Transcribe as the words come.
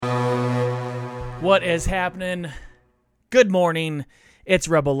What is happening? Good morning. It's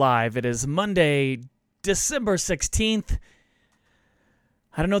Rebel Live. It is Monday, December 16th.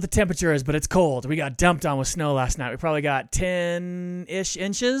 I don't know what the temperature is, but it's cold. We got dumped on with snow last night. We probably got 10-ish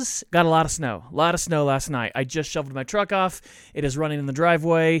inches. Got a lot of snow. A lot of snow last night. I just shoveled my truck off. It is running in the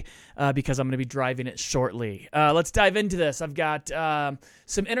driveway because I'm going to be driving it shortly. Let's dive into this. I've got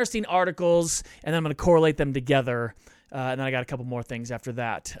some interesting articles, and then I'm going to correlate them together. And then I got a couple more things after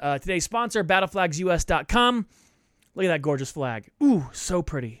that. Today's sponsor, battleflagsus.com. Look at that gorgeous flag. Ooh, so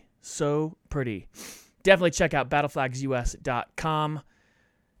pretty. So pretty. Definitely check out battleflagsus.com.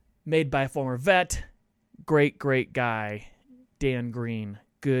 Made by a former vet. Great, great guy. Dan Green.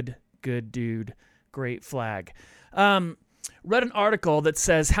 Good dude. Great flag. Read an article that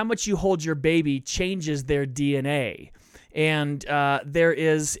says how much you hold your baby changes their DNA. And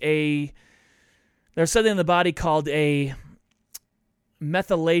there's something in the body called a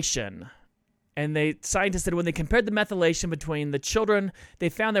methylation. And scientists said when they compared the methylation between the children, they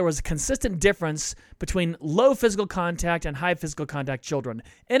found there was a consistent difference between low physical contact and high physical contact children.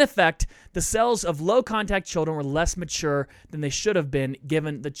 In effect, the cells of low contact children were less mature than they should have been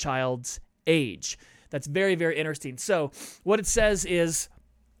given the child's age. That's very, very interesting. So what it says is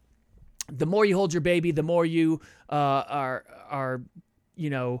the more you hold your baby, the more you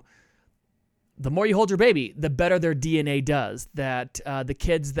the more you hold your baby, the better their DNA does. That the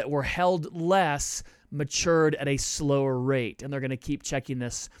kids that were held less matured at a slower rate, and they're going to keep checking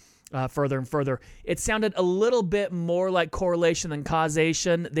this further and further. It sounded a little bit more like correlation than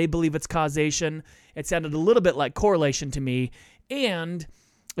causation. They believe it's causation. It sounded a little bit like correlation to me, and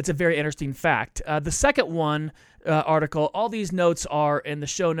it's a very interesting fact. The second one article, all these notes are in the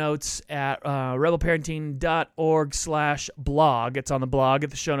show notes at rebelparenting.org/blog. It's on the blog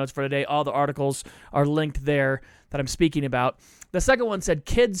at the show notes for today. All the articles are linked there that I'm speaking about. The second one said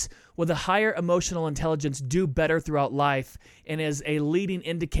kids with a higher emotional intelligence do better throughout life and is a leading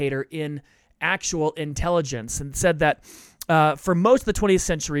indicator in actual intelligence. And said that for most of the 20th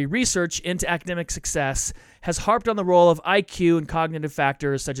century, research into academic success has harped on the role of IQ and cognitive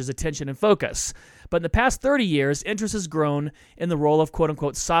factors such as attention and focus. But in the past 30 years, interest has grown in the role of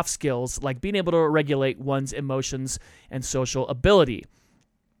quote-unquote soft skills, like being able to regulate one's emotions and social ability.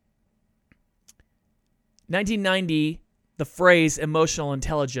 1990, the phrase emotional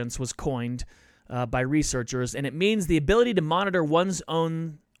intelligence was coined by researchers, and it means the ability to monitor one's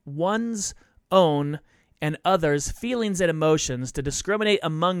own and others' feelings and emotions, to discriminate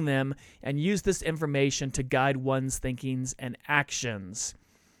among them, and use this information to guide one's thinkings and actions.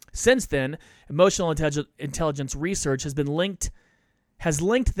 Since then, emotional intelligence research has linked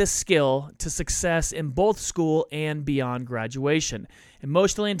this skill to success in both school and beyond graduation.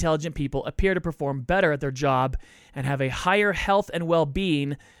 Emotionally intelligent people appear to perform better at their job and have a higher health and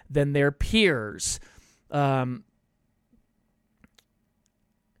well-being than their peers.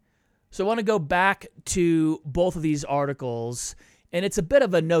 So I want to go back to both of these articles, and it's a bit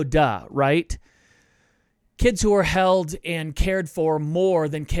of a no-duh, right? Kids who are held and cared for more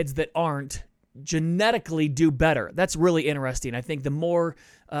than kids that aren't genetically do better. That's really interesting. I think the more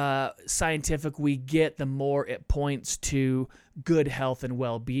scientific we get, the more it points to good health and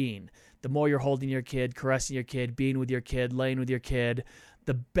well-being. The more you're holding your kid, caressing your kid, being with your kid, laying with your kid,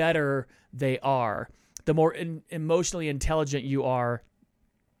 the better they are. The more emotionally intelligent you are,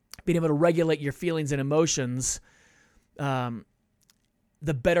 being able to regulate your feelings and emotions, the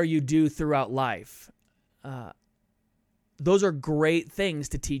better you do throughout life. Those are great things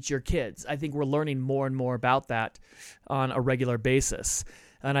to teach your kids. I think we're learning more and more about that on a regular basis.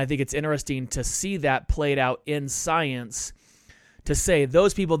 And I think it's interesting to see that played out in science, to say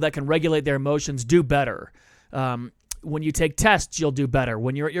those people that can regulate their emotions do better. When you take tests, you'll do better.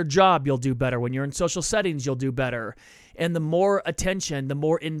 When you're at your job, you'll do better. When you're in social settings, you'll do better. And the more attention, the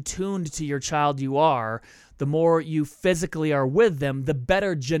more in tuned to your child you are, the more you physically are with them, the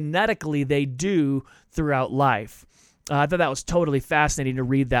better genetically they do throughout life. I thought that was totally fascinating to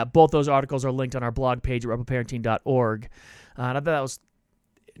read that. Both those articles are linked on our blog page at rebelparenting.org. And I thought that was,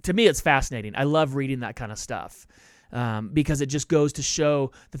 to me, it's fascinating. I love reading that kind of stuff because it just goes to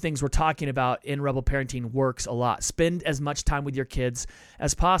show the things we're talking about in Rebel Parenting works a lot. Spend as much time with your kids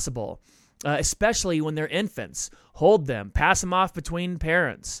as possible, especially when they're infants. Hold them, pass them off between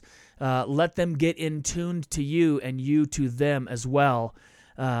parents. Let them get in tuned to you and you to them as well.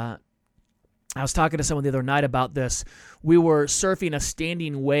 I was talking to someone the other night about this. We were surfing a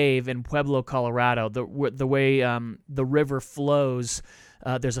standing wave in Pueblo, Colorado. The way the river flows,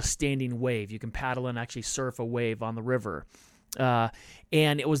 there's a standing wave. You can paddle and actually surf a wave on the river.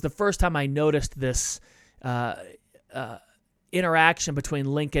 And it was the first time I noticed this interaction between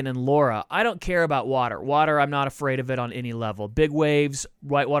Lincoln and Laura. I don't care about water. Water, I'm not afraid of it on any level. Big waves,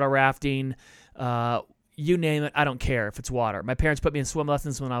 whitewater rafting, you name it, I don't care if it's water. My parents put me in swim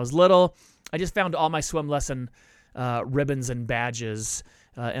lessons when I was little. I just found all my swim lesson ribbons and badges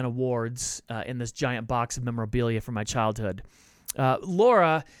and awards in this giant box of memorabilia from my childhood.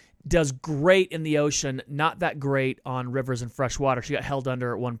 Laura does great in the ocean, not that great on rivers and fresh water. She got held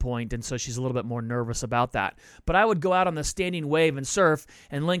under at one point, and so she's a little bit more nervous about that. But I would go out on the standing wave and surf,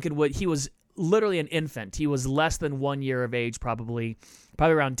 and Lincoln he was literally an infant. He was less than 1 year of age, probably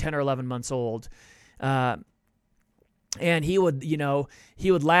around 10 or 11 months old. And he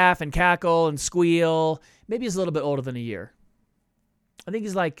would laugh and cackle and squeal. Maybe he's a little bit older than a year. I think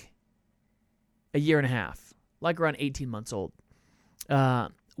he's like a year and a half, like around 18 months old.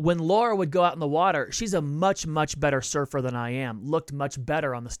 When Laura would go out in the water, she's a much, much better surfer than I am, looked much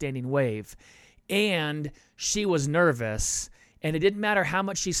better on the standing wave. And she was nervous, and it didn't matter how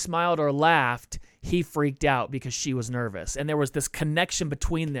much she smiled or laughed, he freaked out because she was nervous. And there was this connection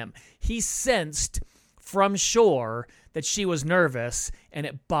between them. He sensed from shore that she was nervous, and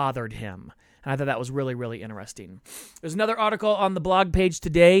it bothered him. And I thought that was really, really interesting. There's another article on the blog page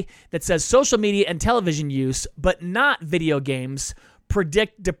today that says social media and television use, but not video games,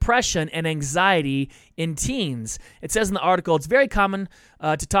 predict depression and anxiety in teens. It says in the article, it's very common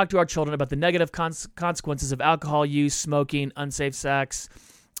to talk to our children about the negative consequences of alcohol use, smoking, unsafe sex,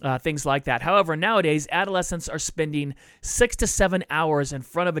 things like that. However, nowadays, adolescents are spending 6 to 7 hours in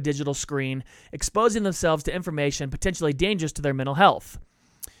front of a digital screen, exposing themselves to information potentially dangerous to their mental health.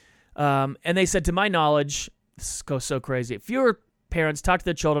 And they said, to my knowledge, this goes so crazy, fewer parents talk to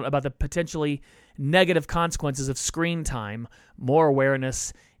their children about the potentially negative consequences of screen time. More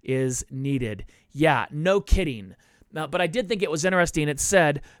awareness is needed. Yeah, no kidding. But I did think it was interesting. It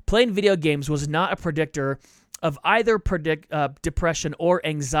said playing video games was not a predictor of either depression or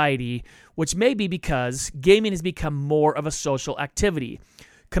anxiety, which may be because gaming has become more of a social activity.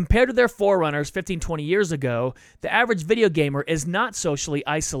 Compared to their forerunners 15, 20 years ago, the average video gamer is not socially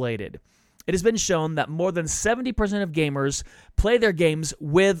isolated. It has been shown that more than 70% of gamers play their games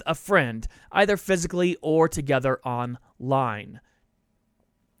with a friend, either physically or together online.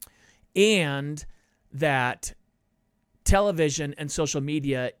 And that television and social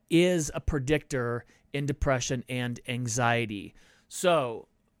media is a predictor in depression and anxiety. So,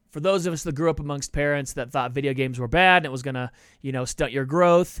 for those of us that grew up amongst parents that thought video games were bad and it was going to, stunt your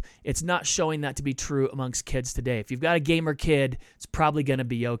growth, it's not showing that to be true amongst kids today. If you've got a gamer kid, it's probably going to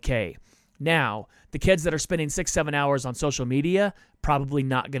be okay. Now, the kids that are spending 6-7 hours on social media, probably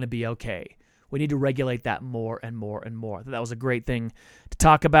not going to be okay. We need to regulate that more and more and more. That was a great thing to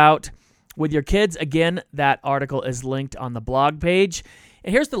talk about with your kids. Again, that article is linked on the blog page.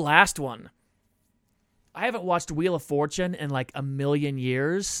 And here's the last one. I haven't watched Wheel of Fortune in like a million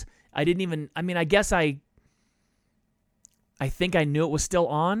years. I guess I think I knew it was still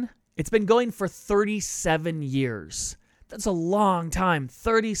on. It's been going for 37 years. That's a long time.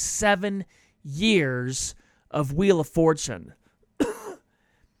 37 years of Wheel of Fortune.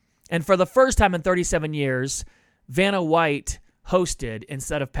 And for the first time in 37 years, Vanna White hosted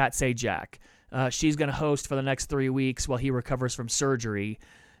instead of Pat Sajak. She's going to host for the next 3 weeks while he recovers from surgery.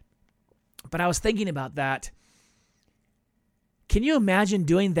 But I was thinking about that. Can you imagine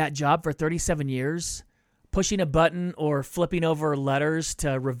doing that job for 37 years? Pushing a button or flipping over letters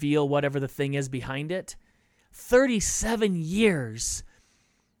to reveal whatever the thing is behind it? 37 years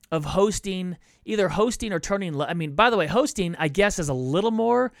of hosting, either hosting or turning. By the way, hosting, I guess, is a little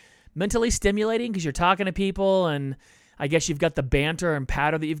more mentally stimulating because you're talking to people and I guess you've got the banter and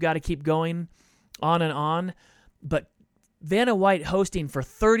patter that you've got to keep going on and on. But Vanna White hosting for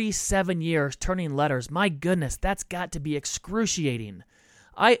 37 years, turning letters. My goodness, that's got to be excruciating.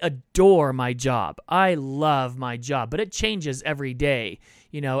 I adore my job. I love my job, but it changes every day.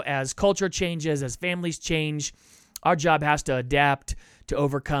 As culture changes, as families change, our job has to adapt to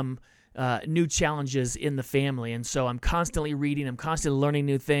overcome new challenges in the family. And so I'm constantly reading. I'm constantly learning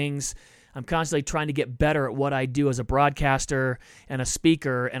new things. I'm constantly trying to get better at what I do as a broadcaster and a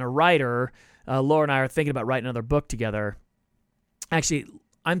speaker and a writer. Laura and I are thinking about writing another book together. Actually,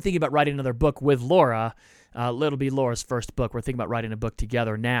 I'm thinking about writing another book with Laura. It'll be Laura's first book. We're thinking about writing a book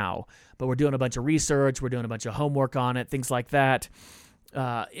together now. But we're doing a bunch of research. We're doing a bunch of homework on it, things like that.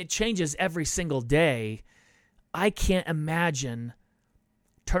 It changes every single day. I can't imagine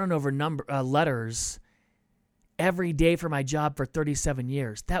turning over letters every day for my job for 37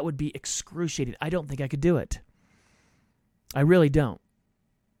 years. That would be excruciating. I don't think I could do it. I really don't.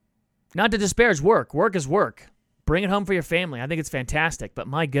 Not to disparage work. Work is work. Bring it home for your family. I think it's fantastic. But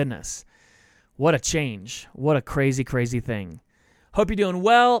my goodness, What a change. What a crazy, crazy thing. Hope you're doing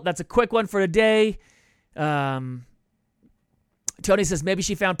well. That's a quick one for today. Tony says maybe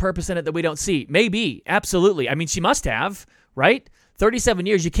she found purpose in it that we don't see. Maybe. Absolutely. I mean, she must have, right? 37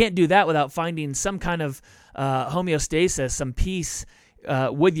 years, you can't do that without finding some kind of homeostasis, some peace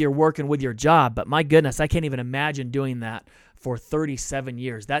with your work and with your job. But my goodness, I can't even imagine doing that for 37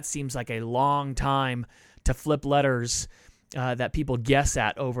 years. That seems like a long time to flip letters that people guess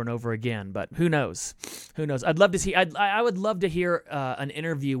at over and over again. But who knows? Who knows? I'd love to see. I would love to hear an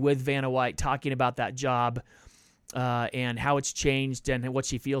interview with Vanna White talking about that job and how it's changed and what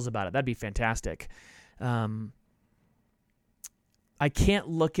she feels about it. That'd be fantastic. I can't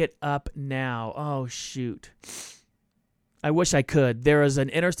look it up now. Oh, shoot. I wish I could. There is an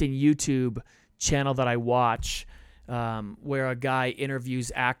interesting YouTube channel that I watch where a guy interviews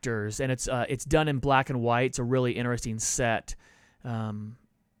actors, and it's done in black and white. It's a really interesting set.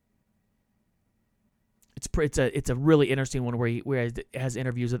 It's a really interesting one where he has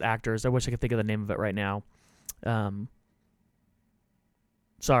interviews with actors. I wish I could think of the name of it right now.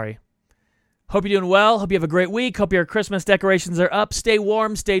 Sorry. Hope you're doing well. Hope you have a great week. Hope your Christmas decorations are up. Stay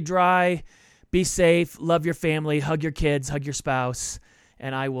warm, stay dry, be safe, love your family, hug your kids, hug your spouse,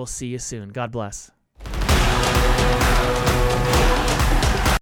 and I will see you soon. God bless.